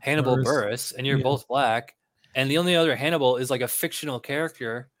Hannibal Buress, and you're both black. And the only other Hannibal is like a fictional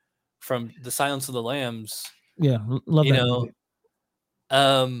character from The Silence of the Lambs. Yeah, love that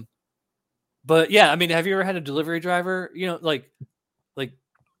movie. But yeah, I mean, have you ever had a delivery driver?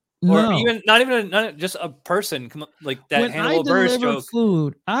 Or no. even not just a person come like that. When Hannibal Buress joke.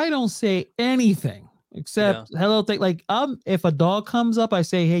 Food, I don't say anything except hello. Like if a dog comes up, I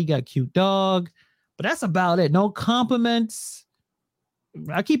say, "Hey, you got a cute dog," but that's about it. No compliments.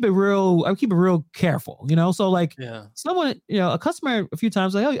 I keep it real careful, So like, someone, a customer a few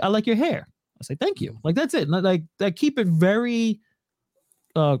times like, "Oh, I like your hair." I say, "Thank you." Like that's it. Like I keep it very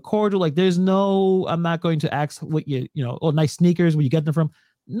cordial. Like there's no, I'm not going to ask what nice sneakers, where you get them from.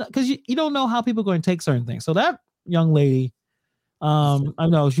 Because you don't know how people are going to take certain things. So that young lady, I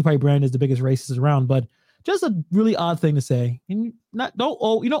know she probably branded as the biggest racist around, but just a really odd thing to say. And you don't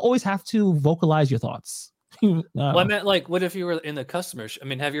always have to vocalize your thoughts. Well, I meant like, what if you were in the customer? I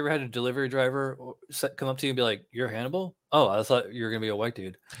mean, have you ever had a delivery driver come up to you and be like, "You're Hannibal"? Oh, I thought you were gonna be a white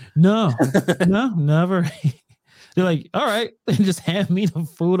dude. No, no, never. They're like, "All right," and just hand me the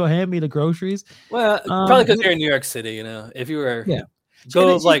food or hand me the groceries. Well, probably because you're in New York City, If you were,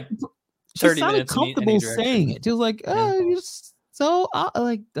 go like 30 minutes. Comfortable saying it. She was like,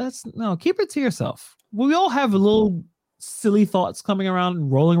 keep it to yourself. We all have little silly thoughts coming around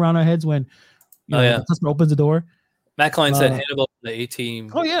and rolling around our heads when the customer opens the door. Matt Klein said Hannibal, the A-Team.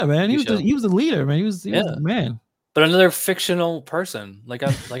 Oh yeah, man. He was the leader, man. He was the man. But another fictional person. Like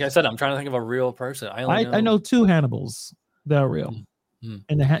I said, I'm trying to think of a real person. I know two Hannibals that are real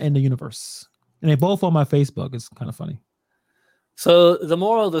in the universe. And they both on my Facebook. It's kind of funny. So the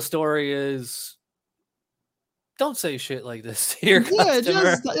moral of the story is, don't say shit like this to your customer.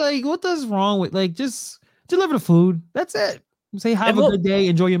 Just like, what is wrong with just deliver the food. That's it. Say have a good day,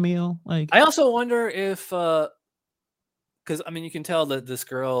 enjoy your meal. Like I also wonder if because I mean you can tell that this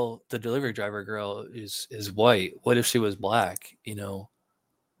girl, the delivery driver girl, is white. What if she was black?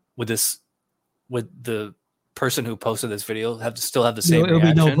 Would the person who posted this video still have the same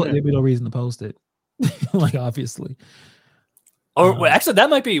reaction? There'd be no reason to post it. Like obviously. Or actually, that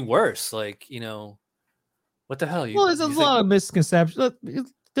might be worse. Like, what the hell? There's a lot of misconceptions.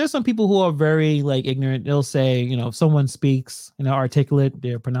 There's some people who are very like ignorant. They'll say, if someone speaks, articulate,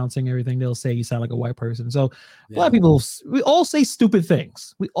 they're pronouncing everything. They'll say you sound like a white person. So a lot of people, we all say stupid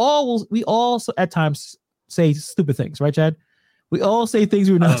things. We all at times say stupid things, right, Chad? We all say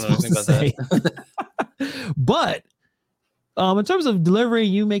things we're not supposed to say. But in terms of delivery,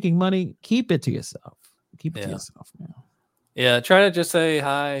 you making money, keep it to yourself. Keep it to yourself, man. Yeah, try to just say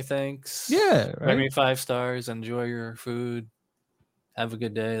hi, thanks. Yeah, right. Give me 5 stars. Enjoy your food. Have a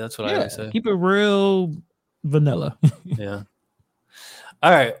good day. That's what I always say. Keep it real vanilla. Yeah.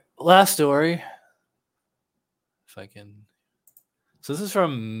 All right, last story. If I can. So this is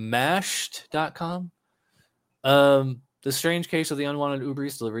from mashed.com. The strange case of the unwanted Uber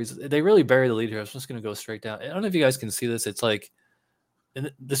Eats deliveries. They really bury the lead here. I'm just going to go straight down. I don't know if you guys can see this. It's like,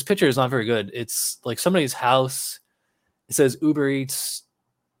 and this picture is not very good. It's like somebody's house. It says Uber Eats,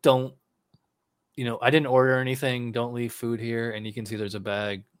 don't, I didn't order anything. Don't leave food here. And you can see there's a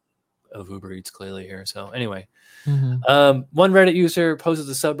bag of Uber Eats clearly here. So anyway, one Reddit user posted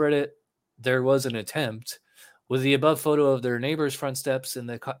the subreddit, "There was an attempt," with the above photo of their neighbor's front steps and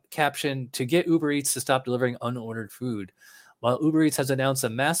the caption, "To get Uber Eats to stop delivering unordered food. While Uber Eats has announced a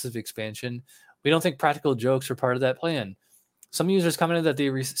massive expansion, we don't think practical jokes are part of that plan. Some users commented that the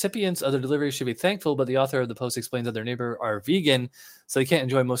recipients of the delivery should be thankful, but the author of the post explains that their neighbor are vegan, so they can't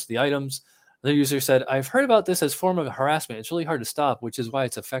enjoy most of the items. Another user said, I've heard about this as form of harassment. It's really hard to stop, which is why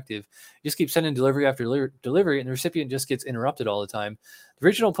it's effective. You just keep sending delivery after delivery, and the recipient just gets interrupted all the time. The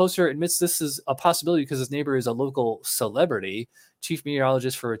original poster admits this is a possibility because his neighbor is a local celebrity, chief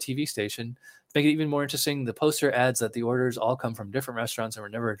meteorologist for a TV station. To make it even more interesting, the poster adds that the orders all come from different restaurants and were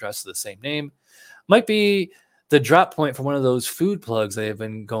never addressed to the same name. Might be the drop point for one of those food plugs they have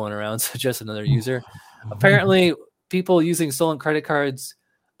been going around, suggests another user. Apparently, people using stolen credit cards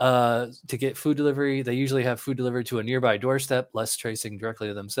to get food delivery, they usually have food delivered to a nearby doorstep, less tracing directly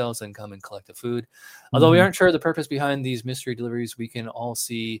to themselves and come and collect the food. Although we aren't sure of the purpose behind these mystery deliveries, we can all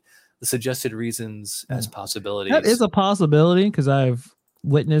see the suggested reasons as possibilities. That is a possibility because I've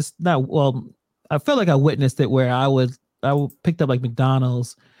witnessed I feel like I witnessed it where I picked up like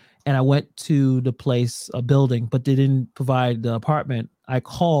McDonald's and I went to the place, a building, but they didn't provide the apartment. I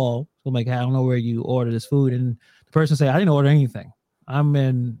call, I'm like, I don't know where you order this food. And the person say, I didn't order anything. I'm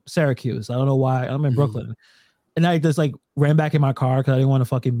in Syracuse. I don't know why. I'm in Brooklyn. And I just like ran back in my car because I didn't want to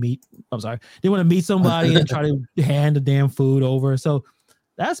fucking didn't want to meet somebody and try to hand the damn food over. So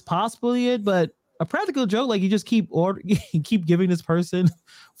that's possibly it. But a practical joke, like you just keep giving this person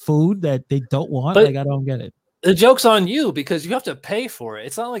food that they don't want. But like I don't get it. The joke's on you because you have to pay for it.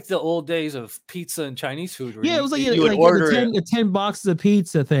 It's not like the old days of pizza and Chinese food. Where it was like you would order the 10 boxes of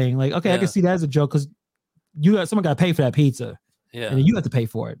pizza thing. Like, okay, I can see that as a joke because someone got to pay for that pizza. Yeah, and you have to pay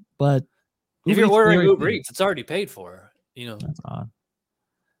for it. But if you're ordering Uber Eats, it's already paid for. That's odd.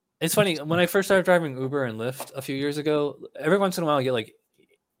 It's funny when I first started driving Uber and Lyft a few years ago. Every once in a while, I get like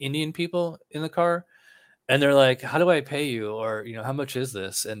Indian people in the car. And they're like, how do I pay you? Or, how much is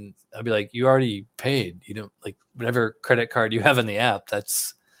this? And I'll be like, you already paid. You don't like whatever credit card you have in the app.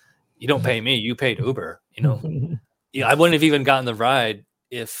 You don't pay me. You paid Uber, I wouldn't have even gotten the ride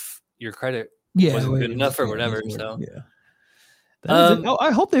if your credit wasn't good enough or whatever. So,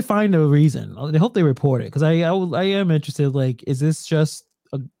 I hope they find a reason. I hope they report it because I am interested. Like, is this just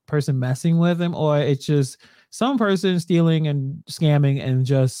a person messing with him or it's just some person stealing and scamming and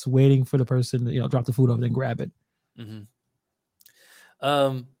just waiting for the person to, drop the food over and grab it.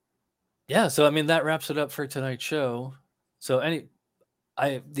 Yeah. So, I mean, that wraps it up for tonight's show. So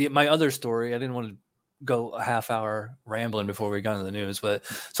my other story, I didn't want to go a half hour rambling before we got into the news, but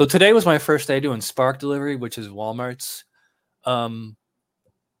so today was my first day doing Spark delivery, which is Walmart's,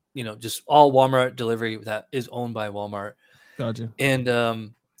 just all Walmart delivery that is owned by Walmart. Gotcha.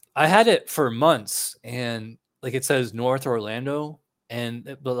 And, I had it for months and like it says North Orlando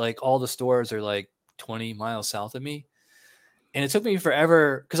but like all the stores are like 20 miles south of me. And it took me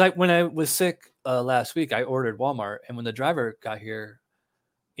forever because when I was sick last week, I ordered Walmart. And when the driver got here,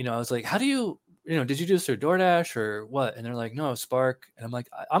 I was like, how do you, did you do this through Doordash or what? And they're like, no, Spark. And I'm like,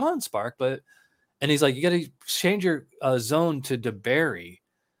 I'm on Spark, and he's like, you got to change your zone to DeBerry.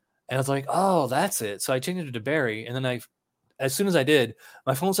 And I was like, oh, that's it. So I changed it to DeBerry. And then as soon as I did,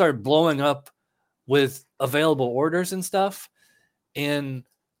 my phone started blowing up with available orders and stuff. And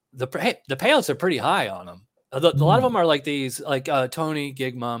the payouts are pretty high on them. A lot of them are like these, like Tony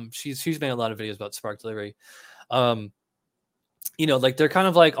Gig Mom. She's made a lot of videos about Spark delivery. Like they're kind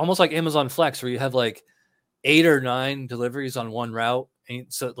of like almost like Amazon Flex, where you have like 8 or 9 deliveries on one route. And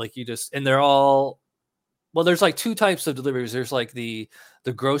so like and they're all, well, there's like 2 types of deliveries. There's like the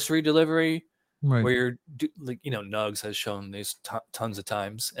grocery delivery, right, where you're like, Nugs has shown these tons of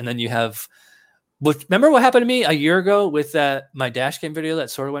times. And then you have, remember what happened to me a year ago with my dash cam video that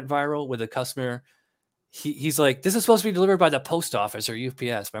sort of went viral with a customer. He's like, this is supposed to be delivered by the post office or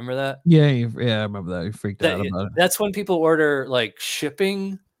UPS. Remember that? Yeah, I remember that. You freaked out about it. That's when people order like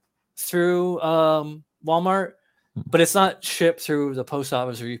shipping through Walmart, but it's not shipped through the post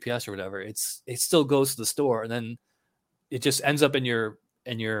office or UPS or whatever. It still goes to the store, and then it just ends up on your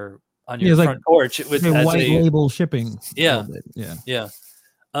front porch with white label shipping. Yeah.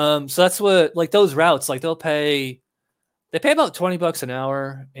 So that's what, like those routes, like they pay about $20 an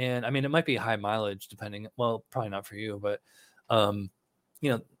hour. And I mean, it might be high mileage depending, well, probably not for you, but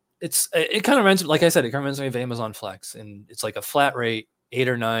it kind of reminds, like I said, it kind of reminds me of Amazon Flex, and it's like a flat rate, 8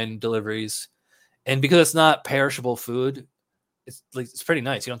 or 9 deliveries. And because it's not perishable food, it's pretty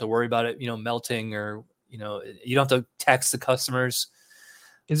nice. You don't have to worry about it, melting or, you don't have to text the customers.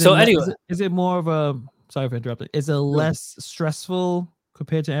 Is it more of a, sorry for interrupting, is it less stressful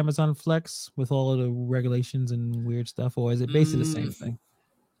compared to Amazon Flex with all of the regulations and weird stuff, or is it basically the same thing?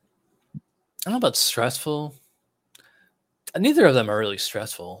 I don't know about stressful. Neither of them are really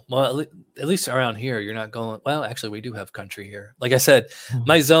stressful. Well, at least around here, you're not going, well, actually, we do have country here. Like I said,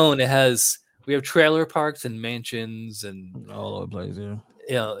 my zone, we we have trailer parks and mansions and all over the place. Yeah.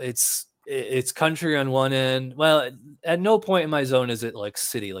 You know, it's country on one end. Well, at no point in my zone is it like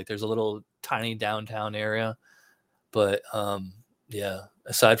city. Like there's a little tiny downtown area, but yeah.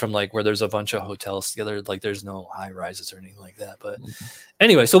 Aside from like where there's a bunch of hotels together, like there's no high rises or anything like that. But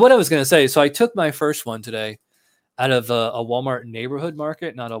anyway, so what I was gonna say, so I took my first one today out of a Walmart neighborhood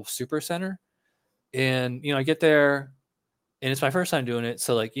market, not a super center, and I get there. And it's my first time doing it.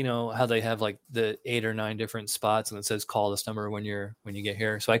 So like, how they have like the 8 or 9 different spots and it says call this number when you get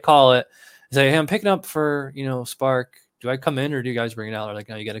here. So I call it and say, hey, I'm picking up for, Spark. Do I come in or do you guys bring it out? They're like,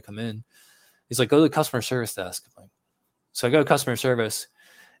 no, you got to come in. He's like, go to the customer service desk. So I go to customer service.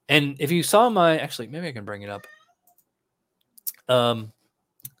 And if you saw actually, maybe I can bring it up. I'm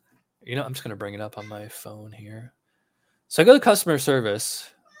just going to bring it up on my phone here. So I go to customer service.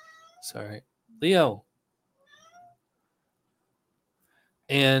 Sorry, Leo.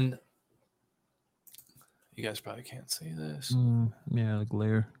 And you guys probably can't see this. Yeah, the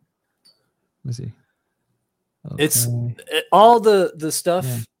glare. Let me see. Okay. It's all the stuff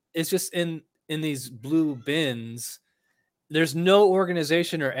is just in these blue bins. There's no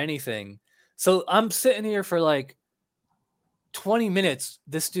organization or anything. So I'm sitting here for like 20 minutes.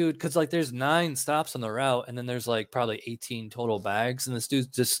 This dude, because like there's 9 stops on the route, and then there's like probably 18 total bags. And this dude's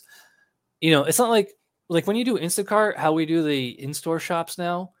just, it's not like when you do Instacart, how we do the in-store shops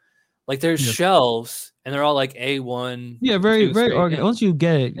now, like there's shelves and they're all like A1. Yeah, very organized. Once you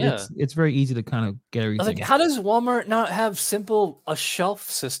get it, it's very easy to kind of get everything. I was like, how does Walmart not have a shelf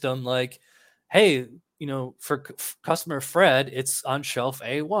system? Like, hey, for customer Fred, it's on shelf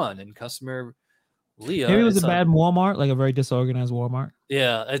A1, and customer Leah. Maybe it was a bad Walmart, like a very disorganized Walmart.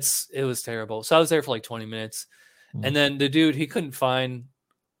 Yeah, it was terrible. So I was there for like 20 minutes, and then the dude, he couldn't find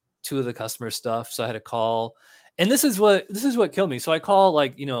 2 of the customer stuff, so I had to call. And this is what killed me. So I call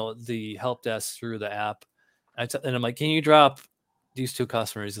the help desk through the app, and I'm like, can you drop these 2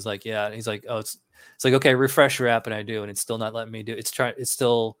 customers? He's like, yeah. And he's like, oh, it's like, okay, refresh your app, and I do, and it's still not letting me do it. It's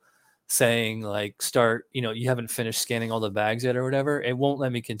still saying like start, you haven't finished scanning all the bags yet or whatever. It won't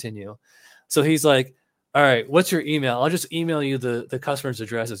let me continue. So he's like, all right, what's your email? I'll just email you the customer's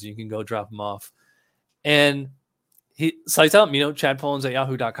addresses, and you can go drop them off. And so I tell him,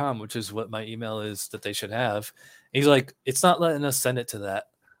 chadpollins@yahoo.com, which is what my email is that they should have. And he's like, it's not letting us send it to that.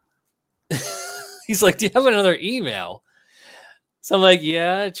 He's like, do you have another email? So I'm like,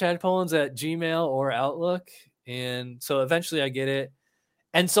 yeah, chadpollins@gmail or Outlook. And so eventually I get it.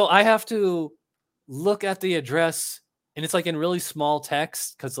 And so I have to look at the address, and it's like in really small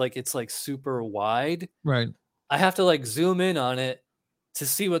text because like it's like super wide. Right. I have to like zoom in on it to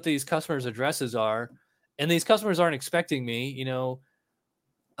see what these customers' addresses are. And these customers aren't expecting me,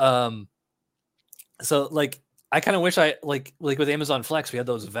 So like, I kind of wish I like with Amazon Flex, we had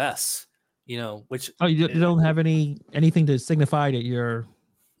those vests, which. Oh, you don't have anything to signify that you're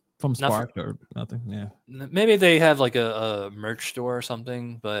from Spark or nothing. Yeah. Maybe they have like a merch store or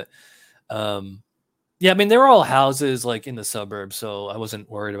something, but yeah, I mean, they were all houses like in the suburbs, so I wasn't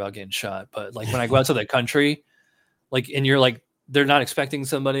worried about getting shot. But like when I go out to the country, like, and you're like, they're not expecting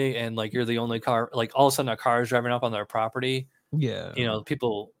somebody, and like you're the only car, like all of a sudden a car is driving up on their property. Yeah.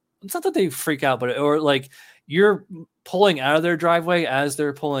 People, it's not that they freak out, but or like you're pulling out of their driveway as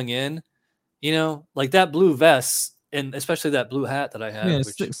they're pulling in, like that blue vest, and especially that blue hat that I have. Yeah,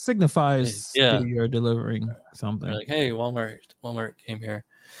 which signifies that you're delivering something. They're like, hey, Walmart came here.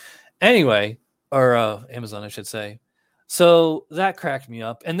 Anyway, or Amazon, I should say. So that cracked me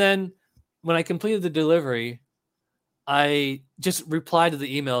up. And then when I completed the delivery, I just replied to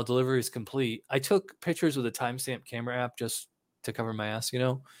the email, delivery is complete. I took pictures with a timestamp camera app just to cover my ass,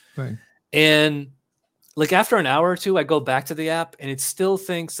 Right. And like after an hour or 2, I go back to the app and it still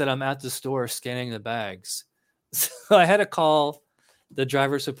thinks that I'm at the store scanning the bags. So I had to call the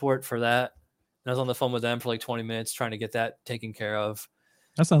driver support for that. And I was on the phone with them for like 20 minutes trying to get that taken care of.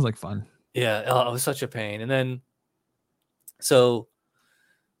 That sounds like fun. Yeah, it was such a pain. And then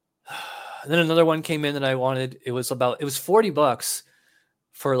another one came in that I wanted. It was $40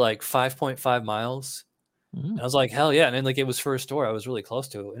 for like 5.5 miles. And I was like, hell yeah. And then like it was for a store I was really close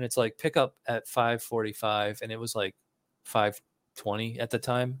to. And it's like pick up at 5:45, and it was like 5:20 at the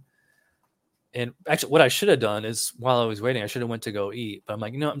time. And actually what I should have done is while I was waiting, I should have went to go eat. But I'm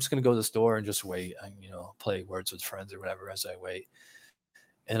like, I'm just gonna go to the store and just wait and play Words with Friends or whatever as I wait.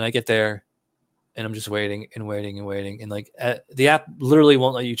 And I get there and I'm just waiting and waiting and waiting. And like the app literally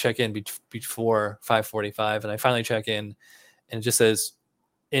won't let you check in before 5:45. And I finally check in and it just says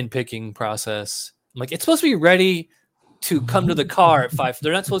in picking process. I'm like, it's supposed to be ready to come to the car at 5.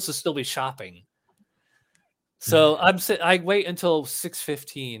 They're not supposed to still be shopping. So I wait until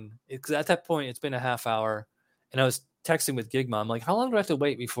 6:15 because at that point it's been a half hour, and I was texting with Gig Mom like, how long do I have to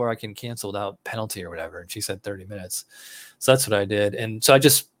wait before I can cancel without penalty or whatever? And she said 30 minutes. So that's what I did, and so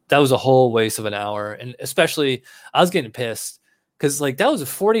that was a whole waste of an hour, and especially I was getting pissed because like that was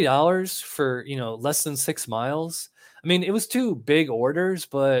 $40 for less than 6 miles. I mean, it was 2 big orders,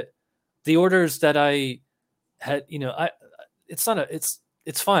 but the orders that I had, it's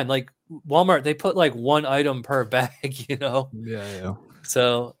fine. Like Walmart, they put like 1 item per bag, Yeah.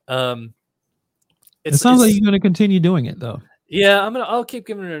 So It sounds like you're going to continue doing it though. Yeah, I'll keep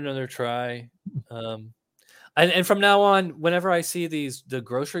giving it another try. And from now on, whenever I see the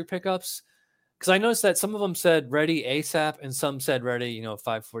grocery pickups, because I noticed that some of them said ready ASAP and some said ready,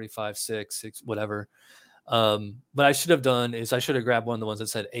 5:45, 6, whatever. What I should have done is I should have grabbed one of the ones that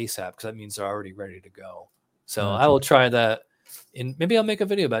said ASAP because that means they're already ready to go. So I will try that, and maybe I'll make a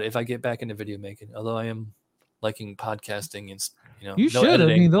video about it if I get back into video making. Although I am liking podcasting and you should.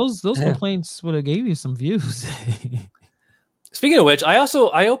 editing. I mean, those complaints would have gave you some views. Speaking of which,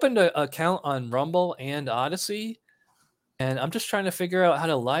 I opened an account on Rumble and Odyssey, and I'm just trying to figure out how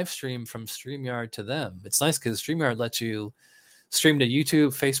to live stream from StreamYard to them. It's nice because StreamYard lets you stream to YouTube,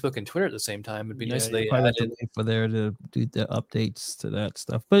 Facebook, and Twitter at the same time. It'd be nice if they added for there to do the updates to that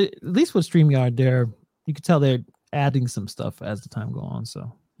stuff. But at least with StreamYard, you can tell they're adding some stuff as the time goes on.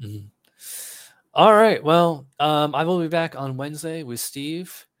 So, All right. Well, I will be back on Wednesday with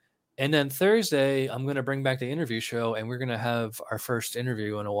Steve, and then Thursday I'm going to bring back the interview show, and we're going to have our first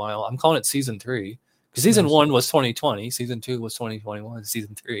interview in a while. I'm calling it season 3 because season 1 was 2020, season 2 was 2021,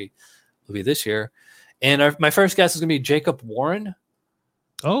 season 3 will be this year. And my first guest is going to be Jacob Warren.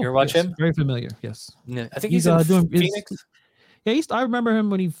 Oh, you ever watch him? Very familiar. Yes. Yeah, I think he's in doing Phoenix. I remember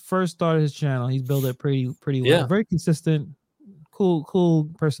him when he first started his channel. He's built it pretty well. Yeah. Very consistent. Cool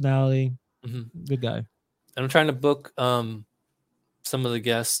personality. Good guy. And I'm trying to book some of the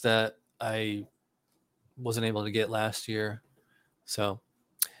guests that I wasn't able to get last year. So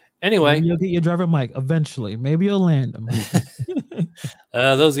anyway, maybe you'll get your driver mic eventually. Maybe you'll land him.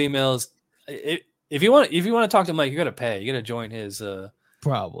 Those emails. If you want to talk to Mike, you got to pay. You got to join his.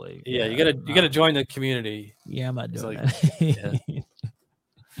 Probably. Yeah, you got to join the community. Yeah, I'm not doing that. Yeah.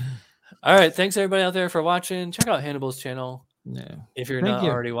 All right, thanks everybody out there for watching. Check out Hannibal's channel. Yeah. If you're not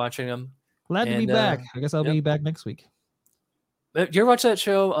already watching him. Glad to be back. I guess I'll be back next week. Did you ever watch that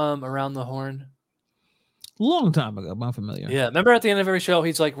show, Around the Horn? Long time ago, but I'm familiar. Yeah, remember at the end of every show,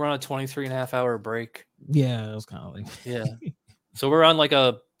 he's like, we're on a 23.5-hour break. Yeah, it was kind of like. Yeah. So we're on like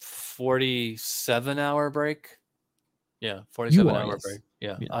a 47-hour break. Yeah, 47-hour break.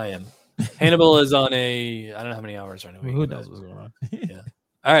 Yeah, I am. Hannibal is on I don't know how many hours right now. Who knows what's going on? Yeah.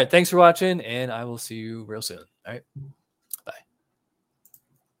 All right. Thanks for watching, and I will see you real soon. All right.